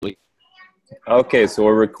Okay, so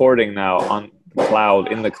we're recording now on the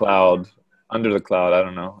cloud, in the cloud, under the cloud, I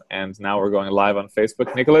don't know. And now we're going live on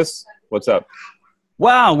Facebook. Nicholas, what's up?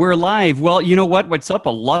 Wow, we're live. Well, you know what? What's up? A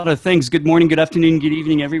lot of things. Good morning, good afternoon, good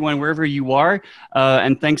evening, everyone, wherever you are.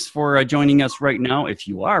 And thanks for joining us right now, if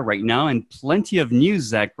you are right now. And plenty of news,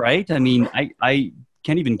 Zach, right? I mean, I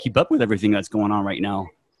can't even keep up with everything that's going on right now.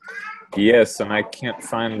 Yes, and I can't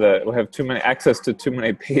find we have too many access to too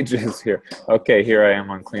many pages here. Okay, here I am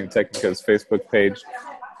on Clean Technica's Facebook page.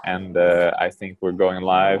 And I think we're going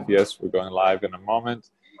live. Yes, we're going live in a moment.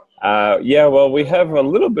 Yeah, well, we have a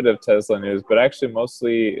little bit of Tesla news, but actually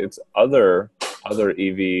mostly it's other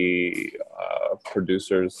EV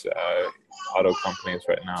producers, auto companies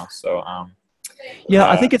right now. So Yeah,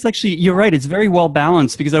 I think it's actually, you're right. It's very well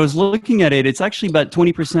balanced because I was looking at it. It's actually about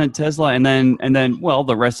 20% Tesla and then, well,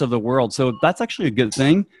 the rest of the world. So that's actually a good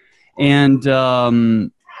thing. And,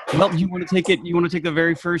 well, you want to take it? You want to take the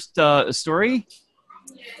very first story?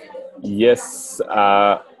 yes.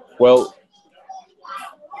 Well,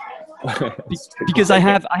 because I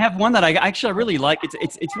have one that I really like.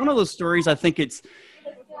 It's one of those stories. I think it's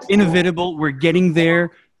inevitable. We're getting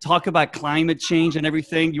there. Talk about climate change and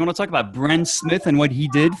everything. You want to talk about Brent Smith and what he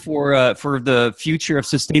did for the future of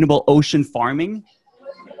sustainable ocean farming?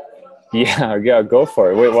 yeah, go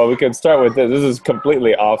for it. Wait, well, we can start with this. This is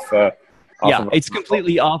completely off. Yeah, it's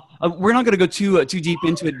completely off. We're not going to go too deep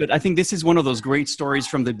into it, but I think this is one of those great stories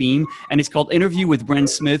from the Beam, and it's called "Interview with Brent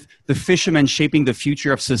Smith: The Fisherman Shaping the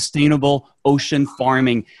Future of Sustainable Ocean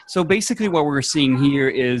Farming." So basically, what we're seeing here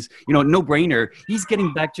is, no brainer. He's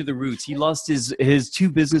getting back to the roots. He lost his two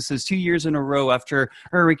businesses 2 years in a row after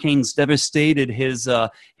hurricanes devastated his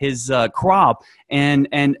crop, and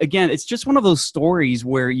again, it's just one of those stories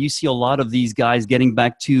where you see a lot of these guys getting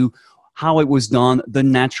back to how it was done the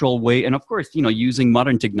natural way. And of course, using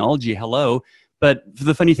modern technology, hello. But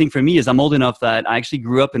the funny thing for me is I'm old enough that I actually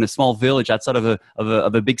grew up in a small village outside of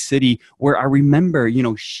a big city where I remember,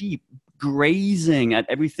 sheep grazing at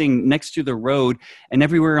everything next to the road and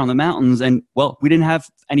everywhere on the mountains. And well, we didn't have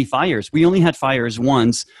any fires. We only had fires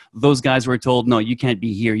once. Those guys were told, no, you can't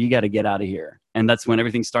be here. You got to get out of here. And that's when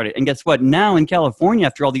everything started. And guess what? Now in California,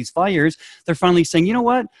 after all these fires, they're finally saying, you know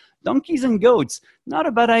what? Donkeys and goats, not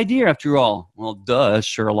a bad idea after all. Well, duh,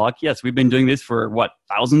 Sherlock. Yes, we've been doing this for,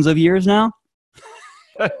 thousands of years now?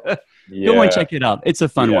 Yeah. Go and check it out. It's a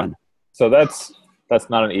fun one. So that's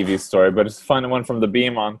not an EV story, but it's a fun one from the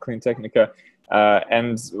Beam on Clean Technica.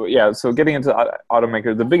 So getting into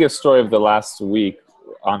automaker, the biggest story of the last week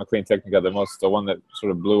on Clean Technica, the one that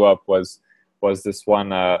sort of blew up was this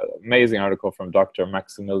one amazing article from Dr.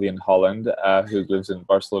 Maximilian Holland, who lives in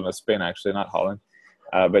Barcelona, Spain, actually, not Holland.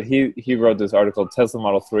 But he wrote this article, Tesla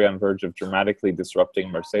Model 3 on verge of dramatically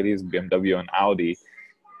disrupting Mercedes, BMW, and Audi.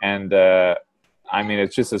 And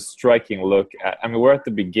it's just a striking look at, we're at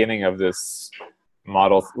the beginning of this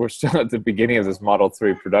we're still at the beginning of this Model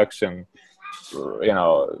 3 production,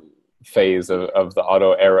 phase of the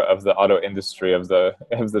auto era, of the auto industry of the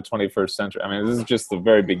 21st century. This is just the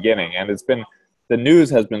very beginning. And the news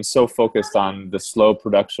has been so focused on the slow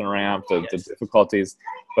production ramp, the difficulties,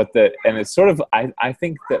 and it's sort of, I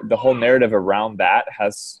think that the whole narrative around that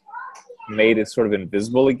has made it sort of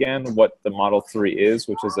invisible again, what the Model 3 is,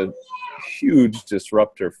 which is a huge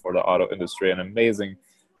disruptor for the auto industry, an amazing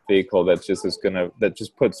vehicle that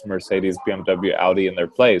just puts Mercedes, BMW, Audi in their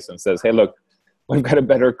place and says, hey, look, we've got a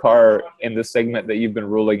better car in the segment that you've been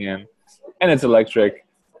ruling in, and it's electric,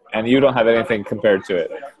 and you don't have anything compared to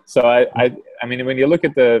it. So when you look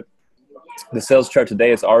at the sales chart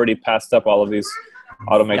today, it's already passed up all of these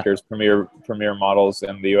automakers' premier models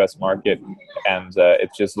in the US market, and it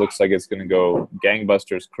just looks like it's going to go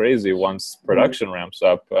gangbusters crazy once production ramps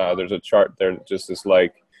up. There's a chart there that just is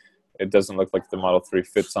like, it doesn't look like the Model 3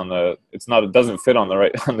 fits it doesn't fit on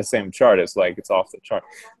the same chart. It's like it's off the chart.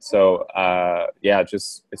 So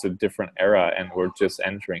it's a different era, and we're just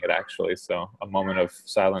entering it, actually. So a moment of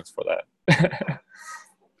silence for that.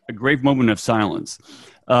 A great moment of silence.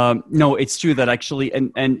 No, it's true that actually,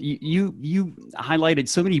 and you highlighted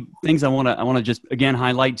so many things. I want to just again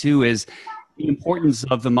highlight too is the importance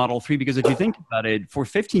of the Model 3, because if you think about it, for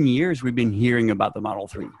 15 years we've been hearing about the Model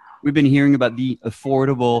 3. We've been hearing about the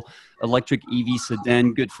affordable electric EV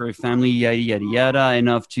sedan, good for a family, yada, yada, yada,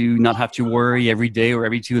 enough to not have to worry every day or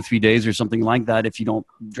every 2 or 3 days or something like that if you don't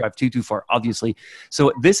drive too far, obviously.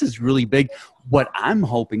 So this is really big. What I'm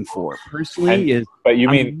hoping for personally is... But you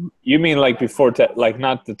mean like before, like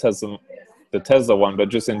not the Tesla one, but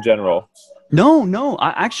just in general? No, I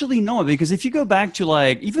actually no, because if you go back to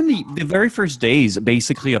even the very first days,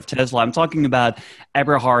 basically, of Tesla, I'm talking about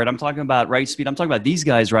Eberhard, I'm talking about Wrightspeed, I'm talking about these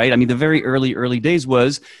guys, right? The very early days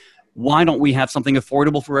was why don't we have something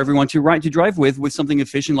affordable for everyone to drive with something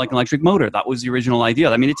efficient like an electric motor? That was the original idea.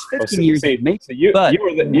 I mean, it's 15 years in making. So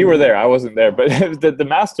you were there. I wasn't there, but the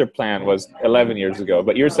master plan was 11 years ago.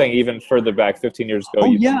 But you're saying even further back, 15 years ago.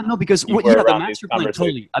 Oh yeah, no, because the master plan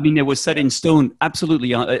totally. I mean, it was set in stone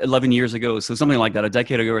absolutely 11 years ago, so something like that, a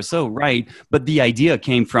decade ago or so, right? But the idea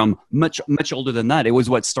came from much older than that. It was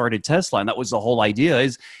what started Tesla, and that was the whole idea: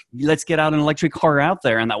 is let's get out an electric car out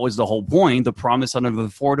there, and that was the whole point, the promise of an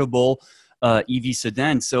affordable EV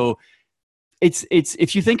sedan. So it's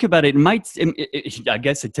if you think about it, I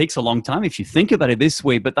guess it takes a long time if you think about it this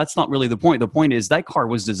way, but that's not really the point. The point is that car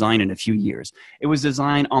was designed in a few years. It was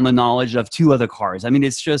designed on the knowledge of 2 other cars. I mean,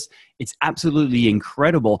 it's absolutely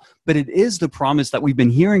incredible, but it is the promise that we've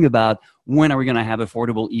been hearing about. When are we going to have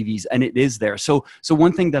affordable EVs? And it is there. So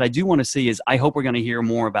one thing that I do want to say is I hope we're going to hear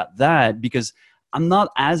more about that, because I'm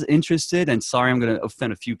not as interested, and sorry, I'm going to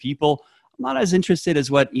offend a few people, I'm not as interested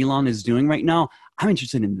as what Elon is doing right now. I'm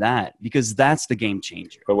interested in that, because that's the game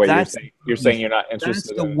changer. But wait, you're saying you're not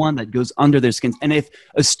interested. That's the one that goes under their skins. And if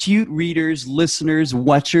astute readers, listeners,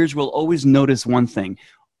 watchers will always notice one thing,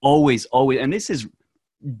 always, and this is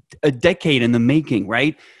a decade in the making,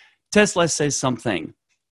 right? Tesla says something.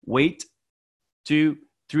 Wait, 2,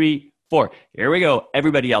 3, 4. Here we go.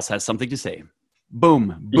 Everybody else has something to say.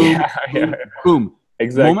 Boom, boom, boom.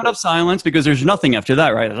 Exactly. Moment of silence, because there's nothing after that,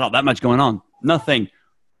 right? There's not that much going on. Nothing.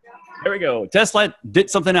 There we go. Tesla did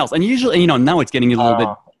something else. And usually, now it's getting a little bit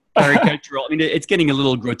caricatural. I mean, it's getting a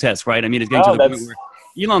little grotesque, right? I mean, it's getting to the point where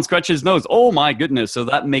Elon scratches his nose. Oh, my goodness. So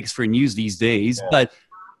that makes for news these days. Yeah. But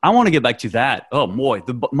I want to get back to that. Oh, boy,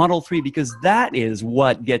 the Model 3, because that is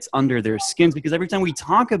what gets under their skins. Because every time we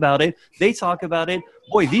talk about it, they talk about it.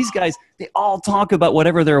 Boy, these guys, they all talk about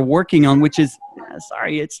whatever they're working on, which is,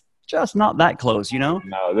 it's just not that close,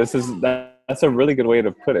 No, that's a really good way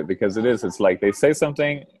to put it, because it's like they say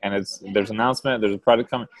something and there's an announcement, there's a product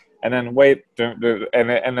coming, and then wait, and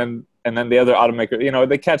then the other automaker,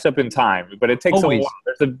 they catch up in time, but it takes a while.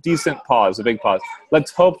 There's a decent pause, a big pause.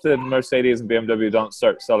 Let's hope that Mercedes and BMW don't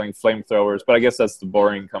start selling flamethrowers, but I guess that's the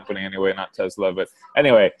boring company anyway, not Tesla. But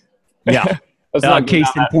anyway, yeah. Case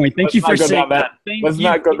in point. Thank you for saying that. Let's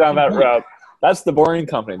not go down that route. That's the boring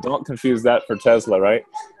company. Don't confuse that for Tesla, right?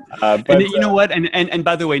 But you know what? And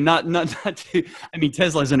by the way, not to, I mean,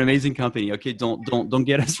 Tesla is an amazing company. Okay, don't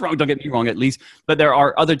get us wrong. Don't get me wrong, at least. But there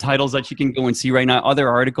are other titles that you can go and see right now. Other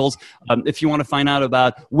articles. If you want to find out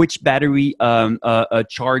about which battery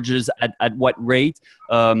charges at what rate,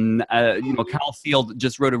 Cal Field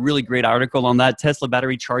just wrote a really great article on that. Tesla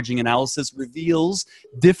battery charging analysis reveals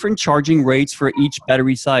different charging rates for each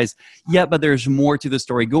battery size. Yeah, but there's more to the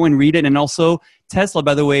story. Go and read it. And also, Tesla,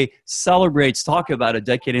 by the way, talk about a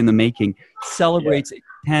decade in the making, celebrates a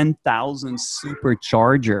 10,000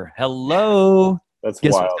 supercharger. Hello. That's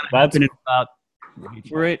wild. That's wait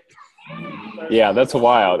for it. Yeah, that's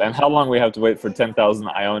wild. And how long we have to wait for 10,000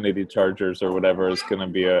 Ionity chargers or whatever is going to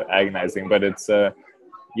be agonizing. But it's,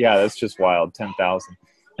 that's just wild, 10,000.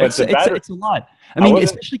 It's a lot. I mean,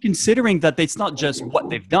 especially considering that it's not just what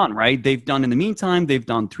they've done, right? They've done, in the meantime, they've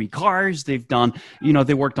done 3 cars. They've done,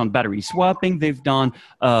 they worked on battery swapping. They've done.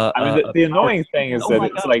 The annoying thing is that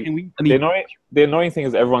it's like the annoying thing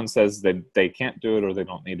is everyone says that they can't do it or they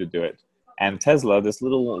don't need to do it. And Tesla, this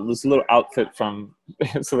little outfit from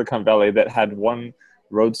Silicon Valley that had one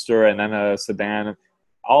Roadster and then a sedan,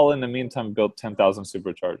 all in the meantime built 10,000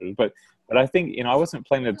 superchargers. But I think, I wasn't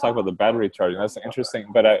planning to talk about the battery charging. That's interesting.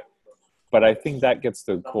 But I think that gets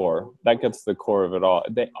to the core. That gets to the core of it all.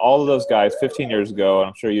 All of those guys 15 years ago, and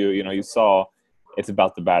I'm sure you saw, it's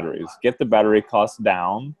about the batteries. Get the battery costs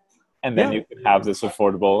down, and then you can have this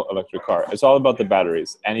affordable electric car. It's all about the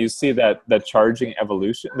batteries. And you see that charging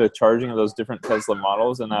evolution, the charging of those different Tesla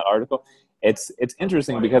models in that article. It's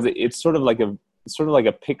interesting because it's sort of like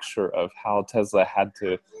a picture of how Tesla had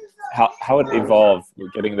to, how it evolved,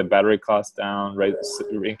 getting the battery cost down, right,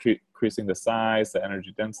 increasing the size, the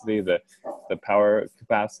energy density, the power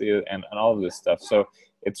capacity, and all of this stuff. So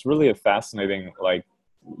it's really a fascinating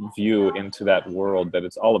view into that world, that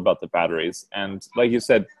it's all about the batteries. And like you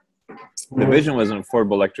said, the vision was an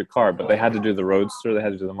affordable electric car, but they had to do the Roadster, they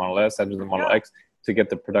had to do the Model S, they had to do the Model X to get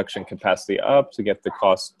the production capacity up, to get the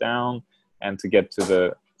cost down, and to get to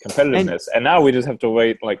the competitiveness. And now we just have to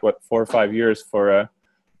wait 4 or 5 years for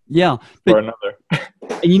another.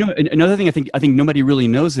 And another thing I think nobody really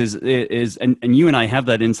knows is and you and I have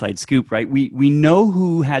that inside scoop, right? We know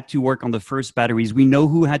who had to work on the first batteries. We know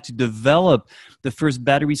who had to develop the first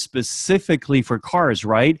battery specifically for cars,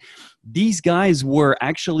 right? These guys were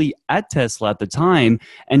actually at Tesla at the time.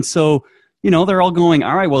 And so, they're all going,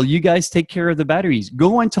 all right, well, you guys take care of the batteries.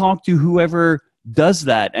 Go and talk to whoever does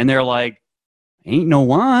that? And they're like, ain't no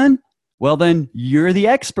one. Well, then you're the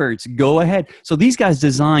experts. Go ahead. So these guys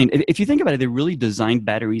designed, if you think about it, they really designed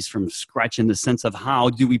batteries from scratch in the sense of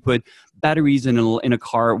how do we put batteries in a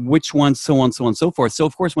car, which ones, so on, so on, so forth. So,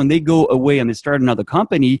 of course, when they go away and they start another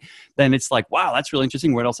company, then it's like, wow, that's really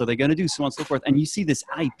interesting. What else are they going to do? So on and so forth. And you see this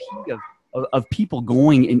IP of people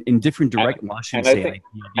going in different directions. Well, I shouldn't say IP.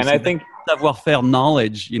 I think savoir-faire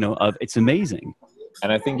knowledge, of it's amazing.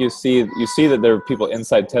 And I think you see that there are people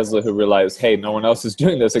inside Tesla who realize, hey, no one else is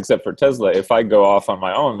doing this except for Tesla. If I go off on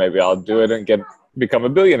my own, maybe I'll do it and become a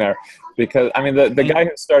billionaire. Because I mean, the guy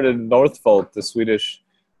who started Northvolt, the Swedish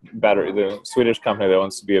company that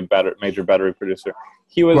wants to be a major battery producer,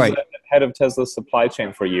 he was head of Tesla's supply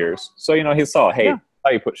chain for years. So he saw, hey,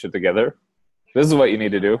 how you put shit together. This is what you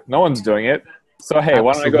need to do. No one's doing it. So hey,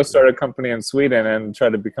 why don't I go start a company in Sweden and try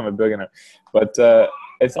to become a billionaire? But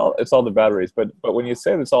it's all the batteries. But when you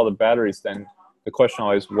say it's all the batteries, then the question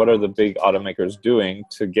always, what are the big automakers doing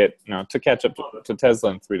to get to catch up to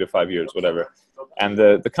Tesla in 3 to 5 years, whatever? And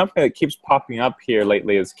the company that keeps popping up here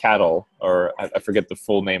lately is CATL, or I forget the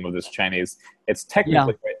full name of this Chinese. It's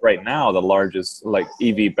technically right now the largest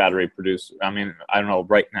EV battery producer. I mean, I don't know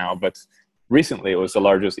right now, but recently it was the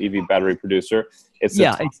largest EV battery producer. It's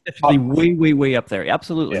definitely way up there.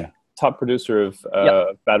 Absolutely. Yeah. Top producer of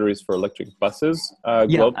batteries for electric buses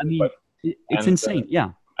globally. I mean, it's insane.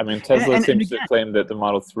 I mean, Tesla seems to claim that the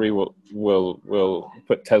Model 3 will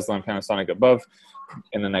put Tesla and Panasonic above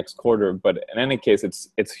in the next quarter. But in any case,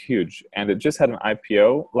 it's huge. And it just had an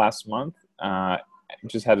IPO last month. It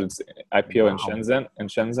just had its IPO in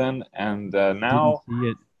Shenzhen. And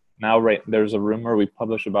now there's a rumor we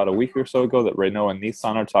published about a week or so ago that Renault and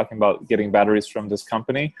Nissan are talking about getting batteries from this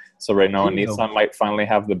company. So Renault and Nissan might finally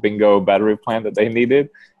have the bingo battery plant that they needed.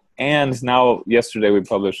 And now yesterday we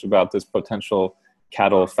published about this potential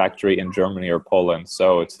CATL factory in Germany or Poland.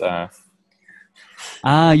 So it's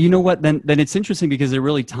you know what? Then it's interesting because it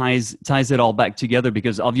really ties it all back together.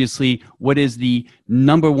 Because obviously, what is the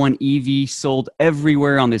number one EV sold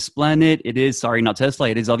everywhere on this planet? It is not Tesla.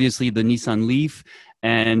 It is obviously the Nissan Leaf.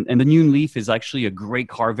 And the new Leaf is actually a great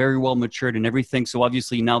car, very well matured and everything. So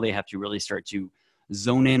obviously now they have to really start to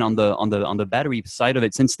zone in on the battery side of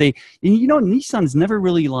it, since Nissan's never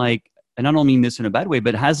really and I don't mean this in a bad way,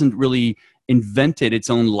 but hasn't really invented its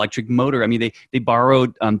own electric motor. I mean, they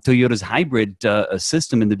borrowed Toyota's hybrid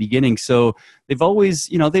system in the beginning. So they've always,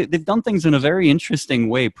 they've done things in a very interesting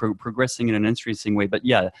way, progressing in an interesting way. But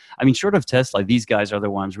yeah, I mean, short of Tesla, these guys are the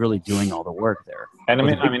ones really doing all the work there. And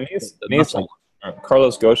Nissan.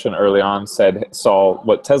 Carlos Ghosn early on saw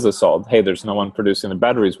what Tesla saw. Hey, there's no one producing the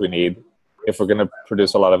batteries we need if we're going to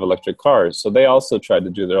produce a lot of electric cars. So they also tried to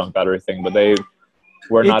do their own battery thing, but they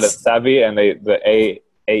were not as savvy, and the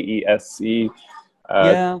AESC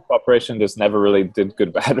corporation just never really did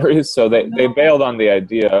good batteries. So they bailed on the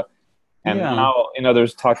idea. And now,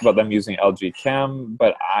 there's talk about them using LG Chem,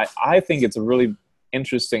 but I think it's a really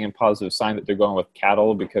interesting and positive sign that they're going with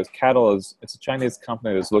CATL, because CATL it's a Chinese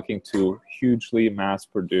company that's looking to hugely mass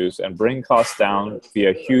produce and bring costs down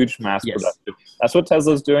via huge mass production. That's what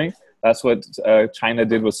Tesla's doing. That's what China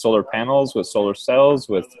did with solar panels, with solar cells,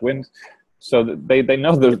 with wind. So they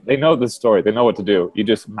know the story. They know what to do. You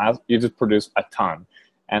just produce a ton.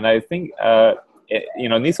 And I think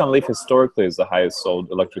Nissan Leaf historically is the highest sold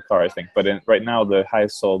electric car, I think. But right now, the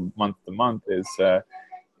highest sold month to month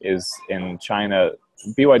is in China.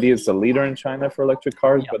 BYD is the leader in China for electric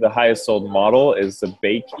cars, but the highest sold model is the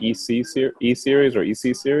BAIC E series or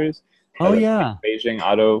EC series. Beijing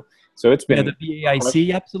Auto. So it's been the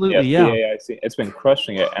BAIC, absolutely, BAIC. It's been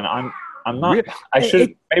crushing it, and I'm not. I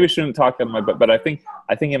shouldn't talk on my, but I think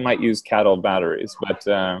it might use CATL batteries. But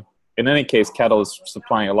in any case, CATL is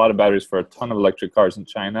supplying a lot of batteries for a ton of electric cars in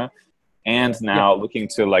China, and now looking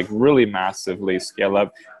to really massively scale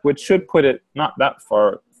up, which should put it not that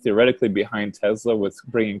far theoretically behind Tesla with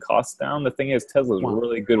bringing costs down. The thing is, Tesla is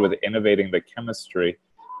really good with innovating the chemistry,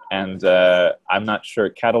 and I'm not sure.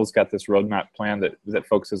 CATL's got this roadmap plan that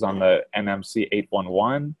focuses on the NMC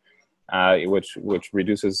 811, which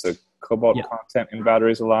reduces the cobalt content in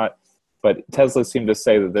batteries a lot. But Tesla seemed to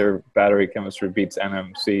say that their battery chemistry beats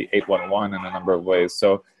NMC 811 in a number of ways.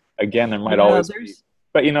 So again, there might always be,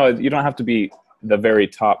 but you don't have to be the very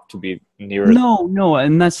top to be near it. No,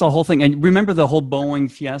 and that's the whole thing. And remember the whole Boeing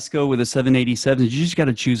fiasco with the 787? You just got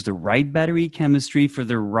to choose the right battery chemistry for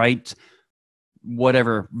the right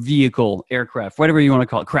whatever vehicle, aircraft, whatever you want to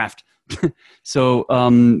call it, craft. So,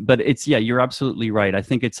 but you're absolutely right. I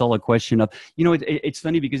think it's all a question of, it's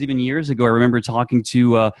funny because even years ago, I remember talking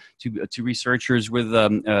to researchers with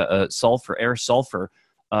air sulfur,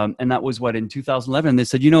 And that was what, in 2011, they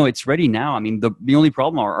said, you know, it's ready now. I mean, the only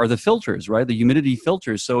problem are the filters, right? The humidity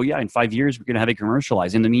filters. So yeah, in 5 years, we're going to have it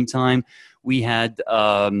commercialized. In the meantime, we had,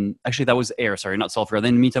 actually that was air, sorry, not sulfur. Then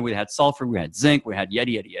in the meantime, we had sulfur, we had zinc, we had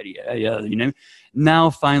yada, you know. Now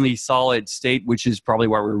finally solid state, which is probably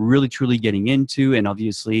what we're really truly getting into. And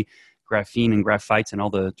obviously graphene and graphites and all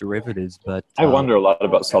the derivatives. But I wonder a lot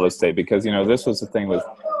about solid state because, you know, this was the thing with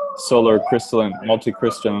solar crystalline,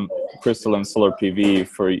 multi-crystalline solar PV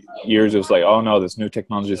for years. It was like, oh no, this new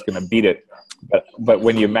technology is going to beat it. But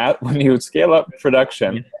when you scale up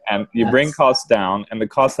production and you bring costs down, and the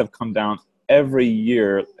costs have come down every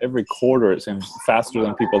year, every quarter, it seems faster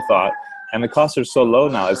than people thought. And the costs are so low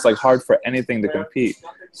now, it's like hard for anything to compete.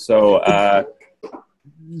 So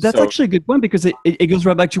that's actually a good point, because it goes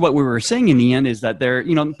right back to what we were saying in the end, is that there,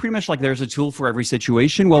 you know, pretty much like there's a tool for every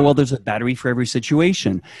situation. Well, there's a battery for every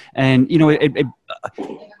situation. And, you know,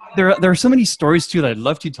 there are so many stories too that I'd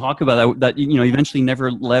love to talk about that you know, eventually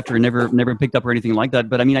never left or never picked up or anything like that.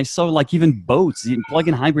 But I mean, I saw like even boats,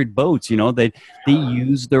 plug-in hybrid boats, you know, they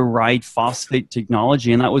use the right phosphate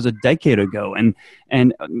technology, and that was a decade ago. And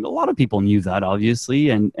a lot of people knew that, obviously,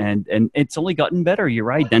 and it's only gotten better. You're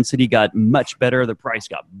right. Density got much better. The price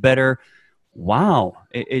got better. Wow,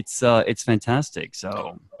 it's fantastic.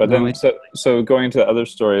 So, but then, so going to other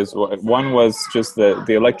stories, one was just the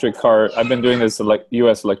electric car. I've been doing this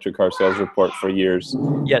U.S. electric car sales report for years.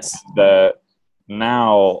 Yes.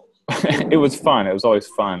 Now it was fun. It was always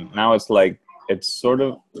fun. Now it's like, it's sort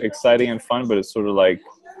of exciting and fun, but it's sort of like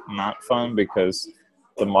not fun because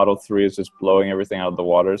the Model 3 is just blowing everything out of the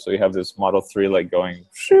water. So you have this Model 3 like going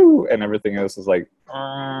shoo, and everything else is like,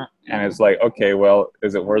 and it's like, okay, well,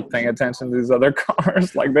 is it worth paying attention to these other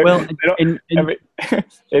cars? Like, they don't,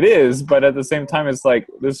 it is, but at the same time, it's like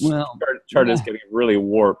this chart is getting really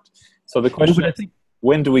warped. So the question is,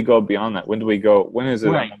 when do we go beyond that? When is it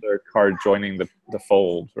another car joining the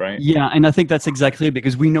fold, right? Yeah, and I think that's exactly it,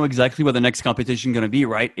 because we know exactly what the next competition is going to be,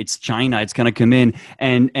 right? It's China. It's going to come in,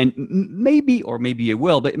 and maybe it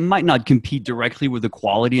will, but it might not compete directly with the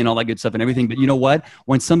quality and all that good stuff and everything. But you know what?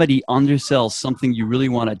 When somebody undersells something you really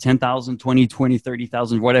want at $10,000, $20,000,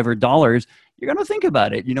 $30,000, whatever dollars, you're going to think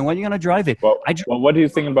about it. You know what? You're going to drive it. Well, what do you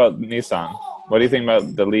think about Nissan? What do you think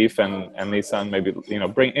about the Leaf and Nissan? Maybe, you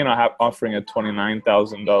know, offering a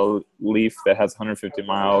 $29,000 Leaf that has 150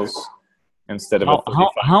 miles instead of a 35.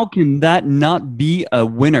 How can that not be a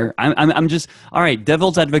winner? I'm just, all right,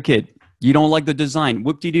 devil's advocate. You don't like the design.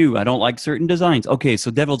 Whoop-de-doo. I don't like certain designs. Okay,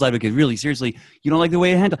 so devil's advocate, really, seriously, you don't like the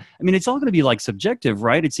way it handles. I mean, it's all going to be like subjective,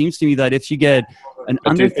 right? It seems to me that if you get an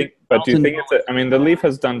do you think it's I mean, the Leaf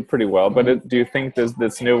has done pretty well, but do you think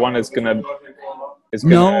this new one is going to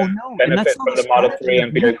benefit from the Model 3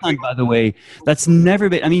 and be Nissan, by the way? That's never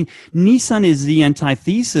been. I mean, Nissan is the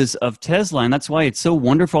antithesis of Tesla, and that's why it's so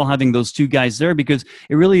wonderful having those two guys there, because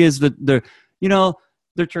it really is the you know,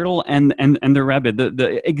 the turtle and the rabbit,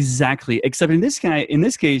 exactly. Except in this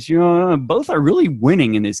case, you know, both are really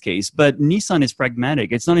winning in this case. But Nissan is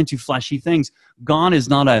pragmatic. It's not into flashy things. Gon is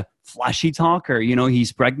not a flashy talker. You know,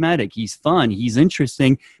 he's pragmatic. He's fun. He's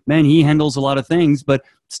interesting. Man, he handles a lot of things, but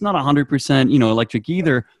it's not 100%, you know, electric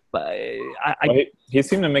either. But he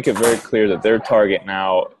seemed to make it very clear that their target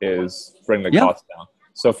now is bring the cost down.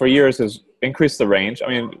 So for years is increase the range. I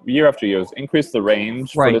mean, year after year, increase the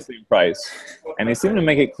range for the same price. And he seemed to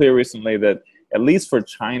make it clear recently that, at least for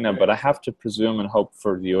China, but I have to presume and hope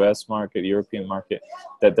for the US market, European market,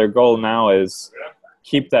 that their goal now is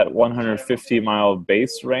keep that 150-mile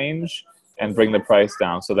base range and bring the price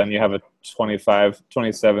down. So then you have a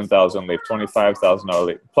 $27,000 Leaf, $25,000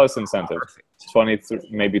 Leaf, plus incentive. 23,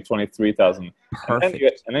 maybe 23,000. And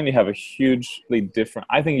then you have a hugely different,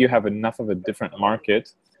 I think you have enough of a different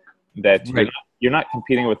market that you're not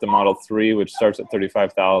competing with the Model 3, which starts at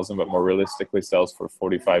 35,000, but more realistically sells for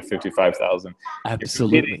 45, 55,000.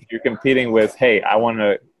 Absolutely. You're competing with, hey, I want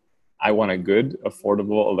a good,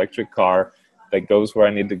 affordable electric car that goes where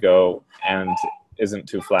I need to go and isn't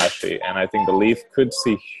too flashy. And I think the Leaf could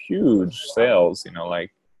see huge sales, you know,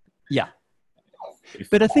 like. Yeah.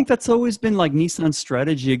 But I think that's always been like Nissan's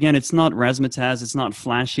strategy. Again, it's not razzmatazz, it's not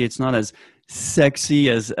flashy, it's not as sexy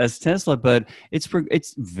as Tesla, but it's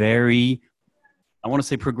very, I want to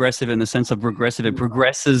say progressive in the sense of progressive. It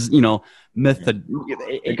progresses, you know, method.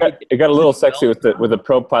 It got a little sexy with the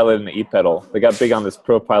Pro Pilot and the e-pedal. They got big on this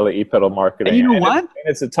Pro Pilot e-pedal marketing. And you know what? And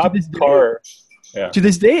it's a top car. Yeah. To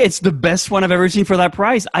this day, it's the best one I've ever seen for that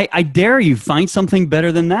price. I dare you, find something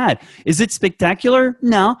better than that. Is it spectacular?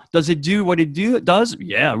 No. Does it do what it does?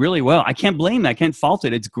 Yeah, really well. I can't blame it. I can't fault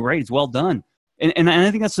it. It's great. It's well done. And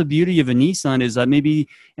I think that's the beauty of a Nissan is that maybe,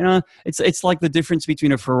 it's like the difference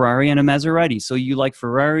between a Ferrari and a Maserati. So you like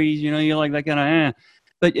Ferraris, you like that kind of,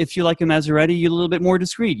 But if you like a Maserati, you're a little bit more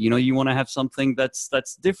discreet. You want to have something that's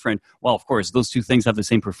different. Well, of course, those two things have the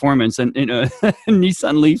same performance, and a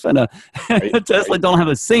Nissan Leaf and a Tesla don't have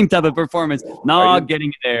the same type of performance. Not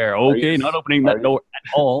getting there. Okay, not opening that door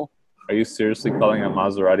at all. Are you seriously calling a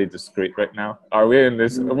Maserati discreet right now? Are we in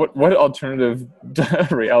this? What alternative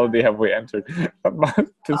reality have we entered?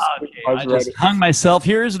 I just hung myself.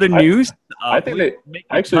 Here's the news. I think they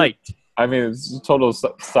actually. I mean, it's a total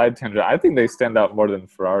side tangent. I think they stand out more than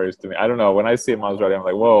Ferraris to me. I don't know. When I see a Maserati, I'm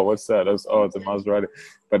like, whoa, what's that? It's a Maserati.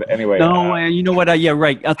 But anyway. No, you know what? Yeah,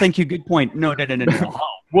 right. Thank you. Good point. No.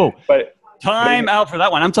 Whoa. But time out for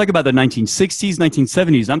that one. I'm talking about the 1960s,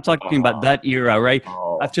 1970s. I'm talking about that era, right?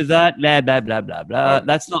 After that, blah, blah, blah, blah, blah.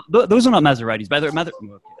 That's not, those are not Maseratis. By the way,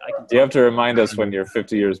 you have to remind us when you're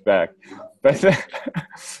 50 years back. But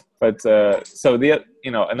so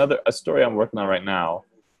a story I'm working on right now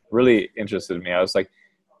really interested me. I was like,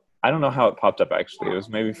 I don't know how it popped up actually. It was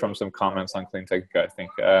maybe from some comments on CleanTechnica, I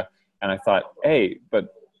think. And I thought, hey,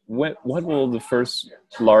 but what will the first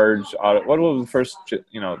legacy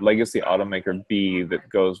automaker be that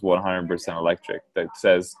goes 100% electric? That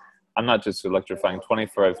says, I'm not just electrifying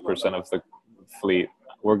 25% of the fleet.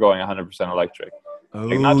 We're going 100% electric.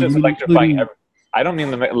 Not just electrifying. I don't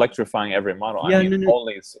mean electrifying every model. I mean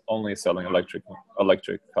only selling electric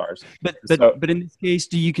cars. But in this case,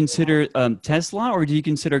 do you consider Tesla, or do you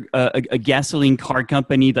consider a gasoline car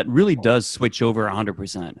company that really does switch over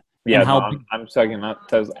 100%? Yeah, I'm talking about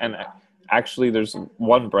Tesla. And actually, there's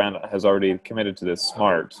one brand that has already committed to this,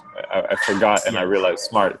 Smart. I forgot, and I realized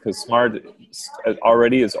Smart, because Smart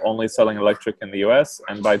already is only selling electric in the US,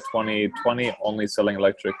 and by 2020, only selling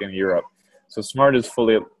electric in Europe. So Smart is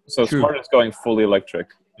Smart is going fully electric.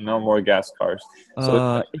 No more gas cars.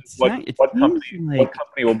 So what company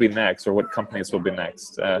will be next, or what companies will be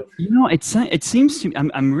next? It seems to me.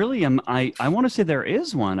 I want to say there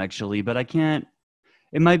is one actually, but I can't.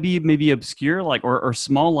 It might be maybe obscure, or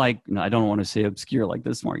small, no, I don't want to say obscure like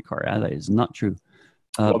this Smart car. That is not true.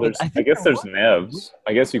 I guess there's NEVs.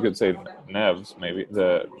 I guess you could say NEVs, maybe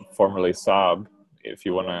the formerly Saab. If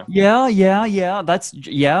you want to. Yeah. That's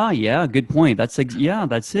good point. That's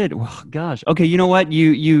it. Oh, gosh. Okay. You know what?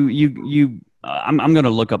 I'm going to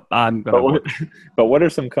look up. But what are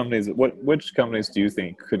some companies? Which companies do you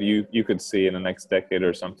think you could see in the next decade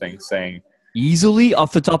or something saying? Easily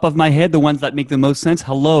off the top of my head, the ones that make the most sense.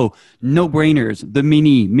 Hello, no brainers. The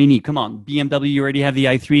Mini. Come on, BMW. You already have the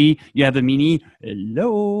i3. You have the Mini.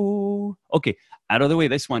 Hello. Okay. Out of the way,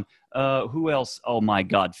 this one. Who else? Oh my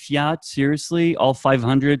God, Fiat. Seriously, all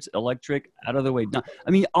 500s electric. Out of the way. No,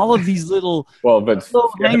 I mean, all of these little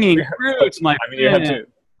hanging fruits.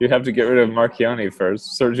 You have to get rid of Marchionni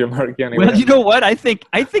first, Sergio Marchionni. Well, you know what? I think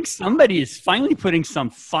somebody is finally putting some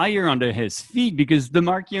fire under his feet, because the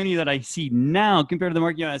Marchionni that I see now compared to the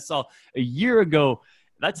Marchionni I saw a year ago,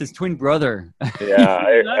 that's his twin brother. Yeah,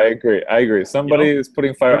 I agree. Somebody is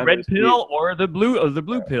putting fire under his feet. The red pill or the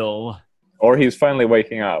blue pill. Or he's finally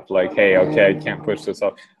waking up, like, hey, okay, I can't push this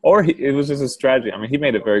off. Or it was just a strategy. I mean, he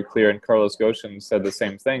made it very clear, and Carlos Ghosn said the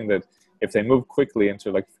same thing, that if they move quickly into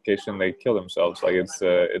electrification, they kill themselves. Like,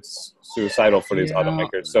 it's suicidal for these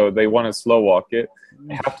automakers. So they want to slow walk it.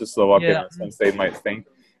 They have to slow walk it in a sense, they might think.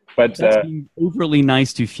 But that's being overly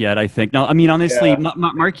nice to Fiat, I think. Now, I mean, honestly,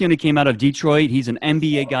 Marchionni came out of Detroit. He's an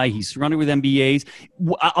MBA guy. He's surrounded with MBAs.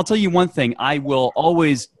 I'll tell you one thing. I will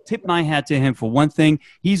always tip my hat to him for one thing.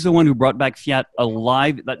 He's the one who brought back Fiat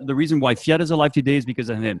alive. The reason why Fiat is alive today is because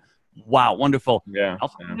of him. Wow, wonderful. Yeah.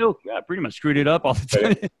 Pretty much screwed it up all the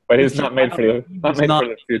time. But he's not made for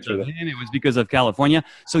the future. It was because of California.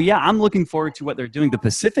 So yeah, I'm looking forward to what they're doing. The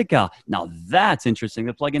Pacifica. Now that's interesting.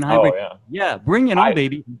 The plug-in hybrid. Oh, yeah, bring it on,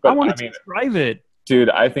 baby. I want to drive it. Dude,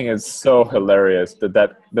 I think it's so hilarious that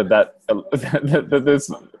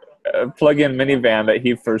this plug-in minivan that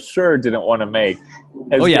he for sure didn't want to make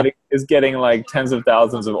is getting like tens of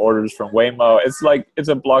thousands of orders from Waymo. It's like it's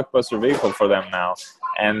a blockbuster vehicle for them now,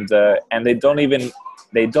 and they don't even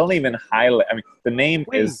highlight. I mean, the name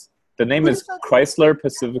is Chrysler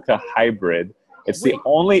Pacifica Hybrid. It's the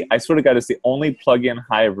only, I swear to God, it's the only plug-in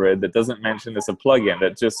hybrid that doesn't mention it's a plug-in,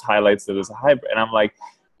 that just highlights that it's a hybrid. And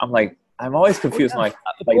I'm always confused.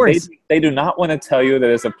 They do not want to tell you that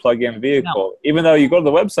it's a plug-in vehicle, even though you go to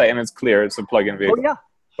the website and it's clear it's a plug-in vehicle. Oh, yeah.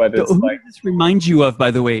 But it's who does this remind you of, by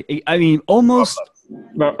the way? I mean, almost.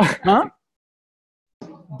 Huh?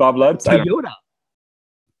 Bob Lutz? Toyota.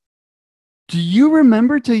 Do you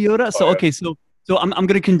remember Toyota? So I'm going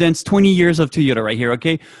to condense 20 years of Toyota right here,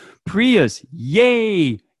 okay? Prius,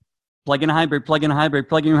 yay! plug-in hybrid, plug-in hybrid,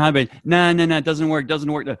 plug-in hybrid. No, it doesn't work.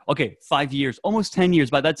 Okay, 5 years, almost 10 years.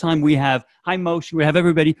 By that time, we have HiMotion, we have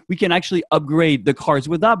everybody. We can actually upgrade the cars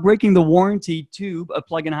without breaking the warranty to a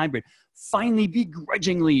plug-in hybrid. Finally,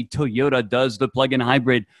 begrudgingly, Toyota does the plug-in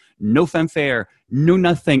hybrid. No fanfare, no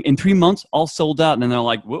nothing. In 3 months, all sold out. And then they're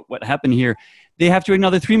like, what happened here? They have to wait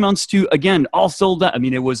another 3 months to, again, all sold out. I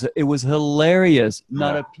mean, it was hilarious.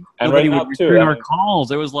 Nobody would return our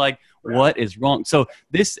calls. It was like, what is wrong? So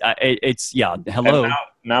this, hello. And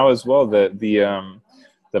now as well, the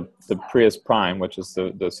Prius Prime, which is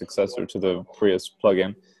the successor to the Prius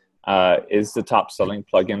plug-in, is the top-selling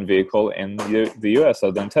plug-in vehicle in the U.S.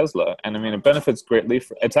 other than Tesla. And I mean, it benefits greatly.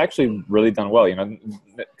 It's actually really done well. You know,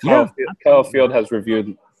 Kyle Field has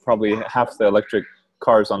reviewed probably half the electric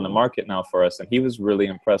cars on the market now for us, and he was really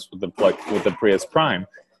impressed with the Prius Prime,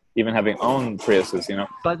 even having owned Priuses. You know,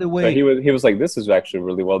 by the way, so he was like, this is actually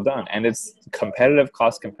really well done, and it's competitive,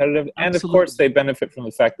 cost competitive, and of course they benefit from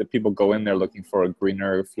the fact that people go in there looking for a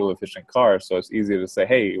greener, fuel efficient car, so it's easier to say,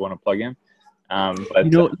 hey, you want to plug in. But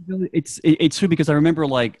it's true, because I remember,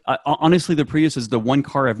 like, honestly, the Prius is the one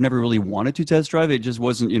car I've never really wanted to test drive. It just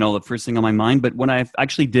wasn't, the first thing on my mind. But when I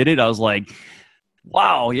actually did it, I was like,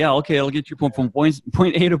 wow, yeah, okay, I'll get you from point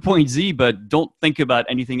A to point Z, but don't think about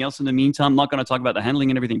anything else in the meantime. I'm not going to talk about the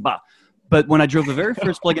handling and everything. But when I drove the very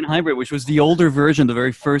first plug-in hybrid, which was the older version, the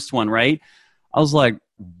very first one, right? I was like,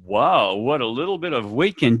 wow, what a little bit of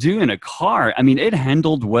weight can do in a car. I mean, it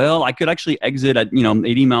handled well. I could actually exit at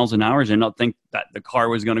 80 miles an hour and not think that the car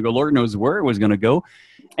was going to go. Lord knows where it was going to go.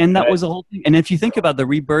 And that was the whole thing. And if you think about the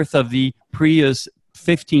rebirth of the Prius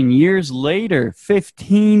 15 years later is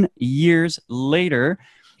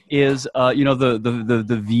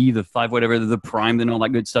the V, the 5, whatever, the Prime, and all that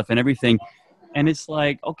good stuff and everything. And it's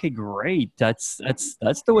like, okay, great. That's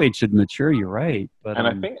the way it should mature. You're right. But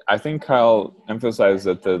I think Kyle emphasized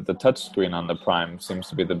that the touchscreen on the Prime seems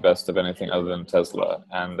to be the best of anything other than Tesla,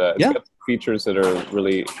 and it's got features that are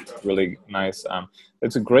really, really nice.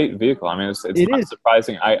 It's a great vehicle. I mean, it's not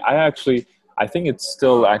surprising. I think it's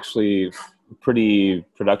still actually pretty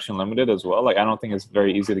production limited as well. Like, I don't think it's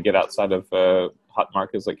very easy to get outside of hot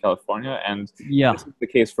markets like California, and this is the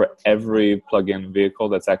case for every plug-in vehicle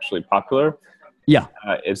that's actually popular.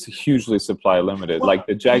 It's hugely supply limited. Like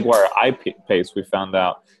the Jaguar I-Pace, we found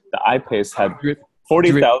out the I-Pace had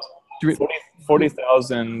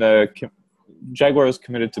 40,000 Jaguar is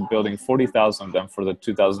committed to building 40,000 of them for the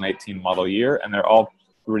 2018 model year, and they're all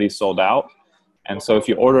already sold out. And so if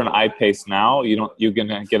you order an I-Pace now, you're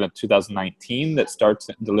gonna get a 2019 that starts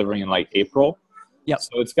delivering in like April.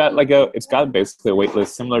 So it's got basically a wait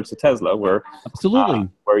list similar to Tesla, where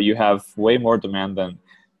where you have way more demand than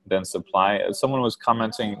supply. Someone was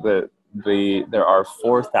commenting that there are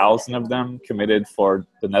 4,000 of them committed for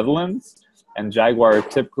the Netherlands, and Jaguar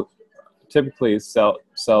typically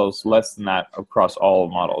sells less than that across all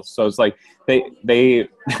models. So it's like the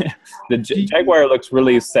Jaguar looks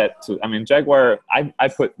really set to. I mean, Jaguar. I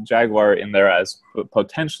put Jaguar in there as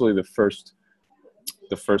potentially the first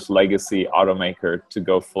legacy automaker to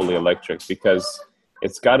go fully electric, because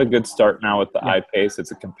it's got a good start now with the I-Pace. It's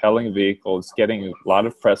a compelling vehicle. It's getting a lot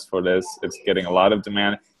of press for this. It's getting a lot of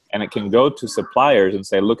demand. And it can go to suppliers and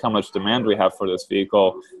say, look how much demand we have for this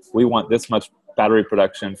vehicle. We want this much battery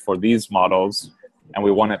production for these models, and we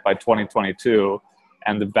want it by 2022.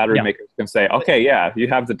 And the battery makers can say, okay, you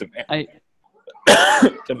have the demand.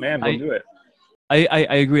 Demand will do it.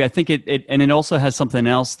 I agree. I think it also has something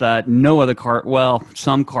else that no other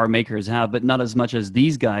some car makers have, but not as much as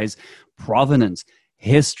these guys: provenance,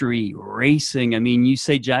 history, racing. I mean, you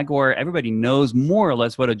say Jaguar, everybody knows more or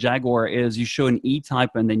less what a Jaguar is. You show an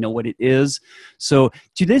E-Type and they know what it is. So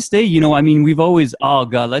to this day, I mean, we've always, oh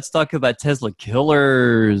God, let's talk about Tesla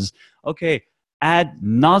killers. Okay. Ad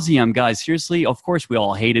nauseum, guys. Seriously, of course we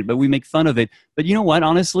all hate it, but we make fun of it. But you know what?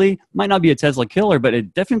 Honestly, might not be a Tesla killer, but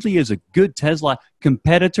it definitely is a good Tesla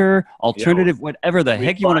competitor, alternative, whatever the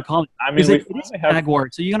heck you want to call it. I mean, it is Jaguar,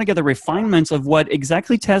 so you're going to get the refinements of what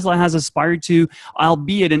exactly Tesla has aspired to,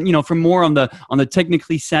 albeit, and from more on the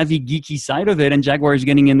technically savvy, geeky side of it. And Jaguar is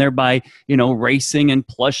getting in there by racing and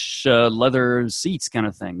plush leather seats kind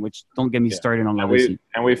of thing. Which don't get me started on leather seats.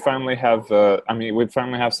 And we finally have, we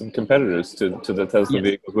finally have some competitors to the Tesla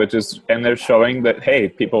vehicles, and they're showing that, hey,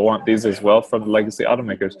 people want these as well from the legacy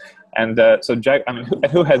automakers. And so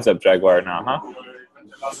who heads up Jaguar now, huh?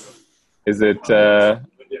 Is it Mr.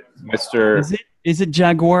 Is it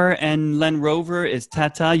Jaguar and Land Rover? Is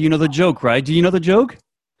Tata? You know the joke, right? Do you know the joke?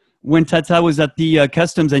 When Tata was at the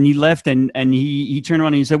customs and he left and he turned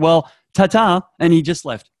around and he said, well, Tata, and he just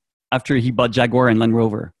left after he bought Jaguar and Land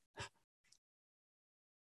Rover.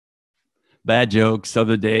 bad jokes of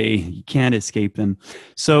the day. You can't escape them.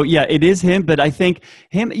 So yeah, it is him. But I think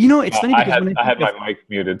him. You know, it's funny because when I I had think my of mic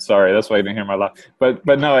muted. Sorry, that's why you didn't hear my laugh. But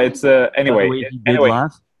no, it's the anyway. way he did Anyway,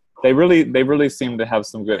 laugh. they really seem to have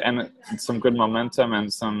some good momentum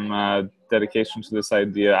and some dedication to this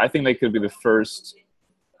idea. I think they could be the first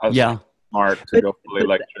Yeah. smart to But, go fully but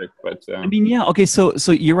electric. But I mean, yeah. Okay, so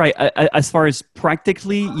you're right. As far as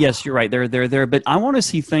practically, yes, you're right. They're there. But I want to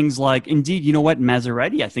see things like, indeed, you know what,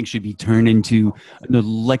 Maserati, I think should be turned into an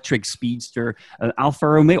electric speedster. Alfa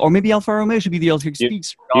Romeo, or maybe Alfa Romeo should be the electric you,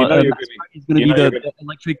 speedster. you know you're gonna Maserati is going to you be know you're the gonna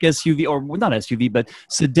electric SUV, or well, not SUV, but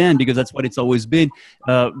sedan, because that's what it's always been.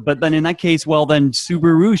 But then in that case, well, then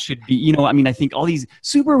Subaru should be. You know, I mean, I think all these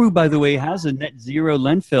Subaru, by the way, has a net zero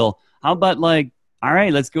landfill. How about like, all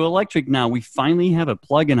right, let's go electric now. We finally have a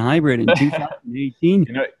plug-in hybrid in 2018.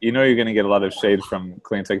 you know you're gonna get a lot of shade from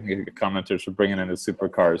Clean Technique commenters for bringing in the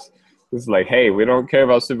supercars. This is like, hey, we don't care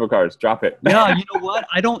about supercars. Drop it. Yeah, you know what?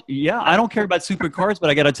 I don't. Yeah, I don't care about supercars, but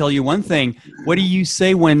I got to tell you one thing. What do you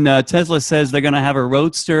say when Tesla says they're going to have a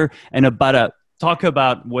roadster and about a talk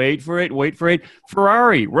about wait for it,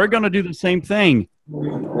 Ferrari? We're going to do the same thing.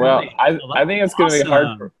 Well, Really? I think it's going to be hard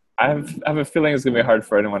Awesome. for. I have a feeling it's going to be hard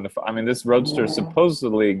for anyone to. I mean, this roadster is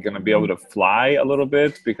supposedly going to be able to fly a little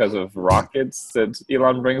bit because of rockets that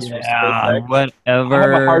Elon brings from Yeah, SpaceX. I have a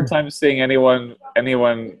hard whatever. time seeing anyone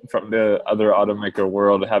from the other automaker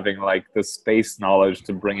world having like the space knowledge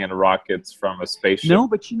to bring in rockets from a spaceship. No,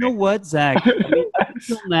 but you know what, Zach? I mean, up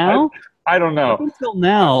until I, now, I don't up know. until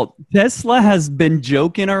now, Tesla has been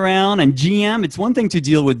joking around, and GM, it's one thing to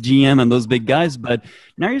deal with GM and those big guys, but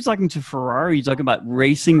now you're talking to Ferrari, you're talking about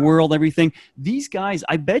racing world, everything. These guys,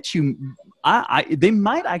 I bet you, they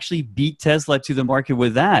might actually beat Tesla to the market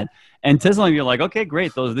with that. And Tesla, you're like, okay,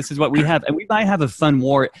 great. This is what we have. And we might have a fun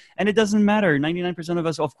war. And it doesn't matter. 99% of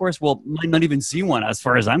us, of course, might not even see one as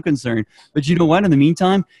far as I'm concerned. But you know what? In the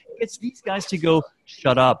meantime, it gets these guys to go,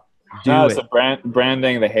 shut up, No, do it's it. the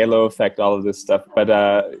branding, the halo effect, all of this stuff. But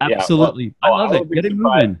yeah, well, Absolutely. I I love will it. be Get it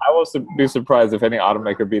surprised. moving. I will be surprised if any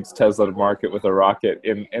automaker beats Tesla to market with a rocket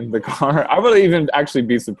in the car. I would even actually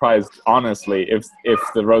be surprised, honestly, if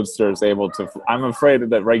the Roadster is able to. I'm afraid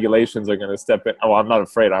that regulations are going to step in. Oh, I'm not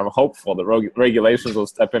afraid. I'm hopeful that regulations will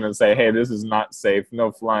step in and say, "Hey, this is not safe.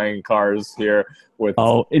 No flying cars here with."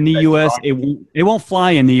 Oh, in the U.S., it won't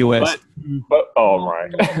fly in the U.S. But oh my,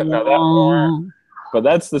 now that. But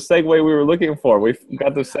that's the segue we were looking for. We've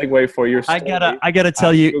got the segue for your story. I gotta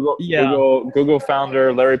tell you, Google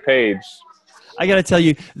founder Larry Page. I got to tell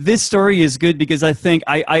you, this story is good because I think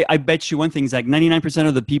I bet you one thing, Zach. 99%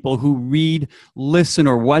 of the people who read, listen,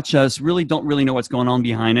 or watch us really don't really know what's going on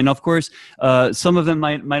behind. And of course, some of them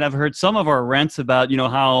might have heard some of our rants about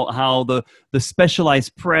how the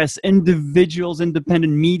specialized press, individuals,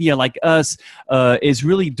 independent media like us is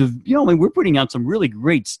really and we're putting out some really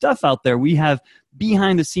great stuff out there. We have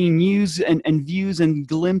behind the scene news and views and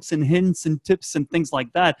glimpses and hints and tips and things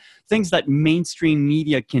like that, things that mainstream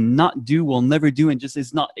media cannot do, will never do, and just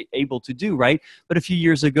is not able to do, right? But a few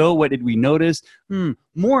years ago, what did we notice?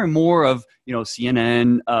 More and more of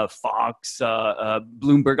CNN, Fox,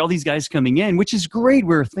 Bloomberg, all these guys coming in, which is great.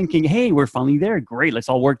 We're thinking, hey, we're finally there, great, let's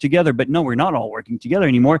all work together. But no, we're not all working together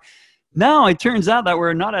anymore. Now it turns out that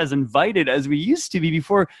we're not as invited as we used to be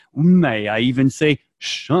before. May I even say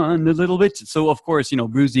shunned a little bit? So of course,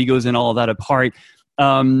 bruised egos and all of that apart.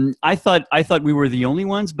 I thought we were the only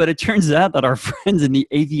ones, but it turns out that our friends in the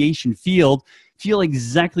aviation field feel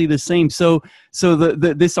exactly the same. So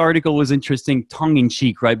this article was interesting, tongue in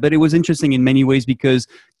cheek, right? But it was interesting in many ways because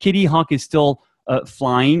Kitty Hawk is still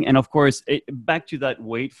flying, and of course, back to that.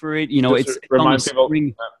 Wait for it. It's remind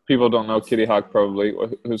people don't know Kitty Hawk probably.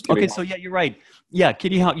 Who's Kitty Hawk? So yeah, you're right. Yeah,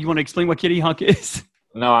 Kitty Hawk. You want to explain what Kitty Hawk is?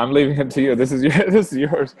 No, I'm leaving it to you. This is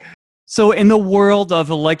yours. So in the world of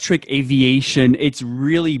electric aviation, it's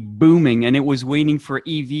really booming, and it was waiting for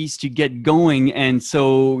EVs to get going. And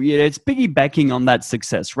so it's piggybacking on that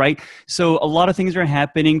success, right? So a lot of things are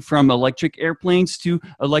happening, from electric airplanes to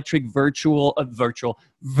electric vertical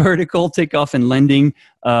takeoff and landing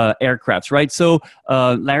aircrafts, right? So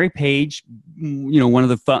Larry Page, one of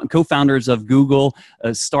the co-founders of Google,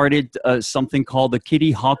 started something called the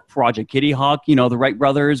Kitty Hawk Project. Kitty Hawk, the Wright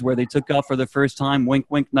brothers, where they took off for the first time, wink,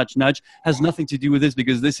 wink, nudge, nudge, has nothing to do with this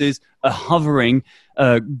because this is a hovering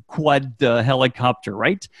quad helicopter,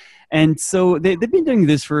 right? And so they've been doing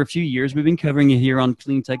this for a few years. We've been covering it here on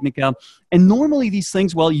Clean Technica. And normally these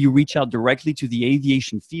things, you reach out directly to the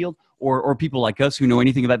aviation field or people like us who know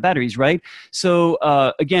anything about batteries, right? So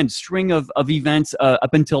again, string of events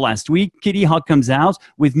up until last week. Kitty Hawk comes out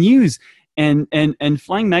with news, and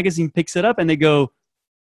Flying Magazine picks it up, and they go,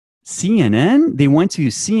 CNN? They went to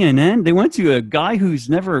CNN? They went to a guy who's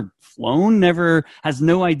never flown, never has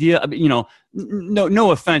no idea. I mean,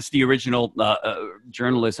 no offense to the original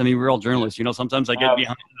journalists. I mean, we're all journalists. Sometimes I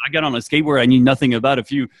get on a skateboard I knew nothing about a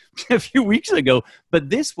few weeks ago. But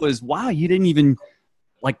this was, wow, you didn't even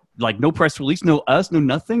like no press release, no us, no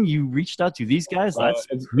nothing. You reached out to these guys. That's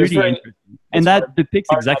really interesting, and that depicts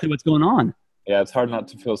exactly what's going on. Yeah, it's hard not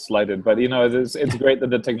to feel slighted, but it's great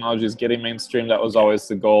that the technology is getting mainstream. That was always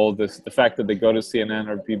the goal. The fact that they go to CNN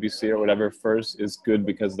or BBC or whatever first is good,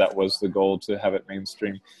 because that was the goal, to have it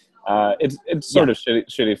mainstream. It's sort of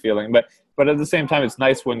shitty feeling, but at the same time, it's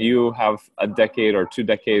nice when you have a decade or 2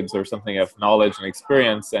 decades or something of knowledge and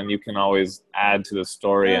experience, and you can always add to the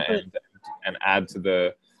story and add to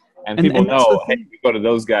the, and people know, hey, we go to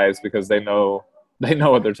those guys because they know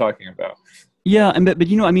what they're talking about. Yeah, but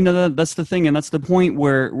I mean, that's the thing, and that's the point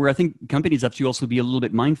where I think companies have to also be a little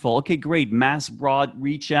bit mindful. Okay, great, mass broad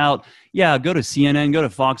reach out. Yeah, go to CNN, go to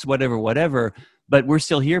Fox, whatever. But we're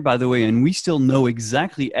still here, by the way, and we still know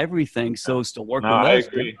exactly everything. So still work with us.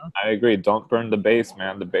 I agree. Don't burn the base,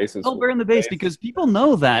 man. The base is. Don't burn the base, because people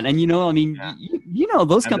know that, and I mean,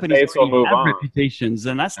 those companies already have reputations,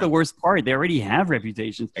 and that's the worst part. They already have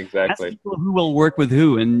reputations. Exactly. That's people who will work with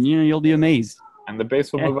who, and you'll be amazed. And the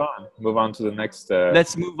base will move on to the next.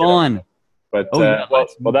 Let's move on. But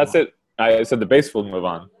well, that's it. I said the base will move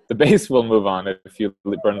on. The base will move on if you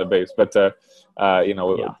burn the base. But but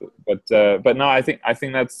no, I think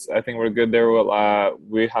we're good there.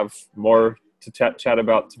 We have more to chat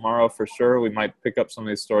about tomorrow for sure. We might pick up some of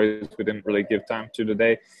these stories we didn't really give time to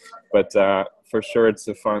today, but for sure it's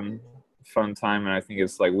a fun time, and I think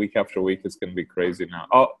it's like week after week it's going to be crazy now.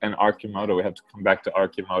 Oh, and Arcimoto, we have to come back to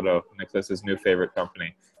Arcimoto, Nicholas's new favorite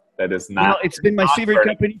company. That is not. It's been my favorite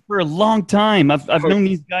company for a long time. I've known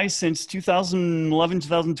these guys since 2011,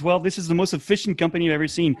 2012. This is the most efficient company I've ever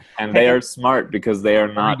seen. And they are smart because they are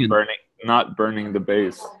not burning the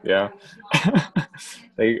base. Yeah.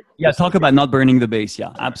 Talk about not burning the base.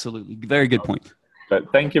 Yeah, absolutely. Very good point.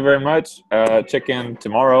 But thank you very much. Check in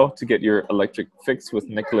tomorrow to get your electric fix with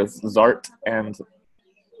Nicholas Zart and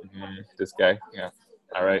this guy. Yeah.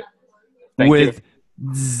 All right. Thank you.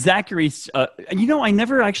 Zachary, I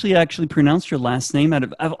never actually pronounced your last name out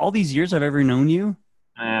of all these years I've ever known you.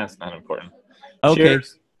 It's not important. Okay.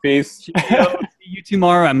 Cheers. Peace. See you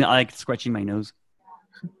tomorrow. I'm like scratching my nose.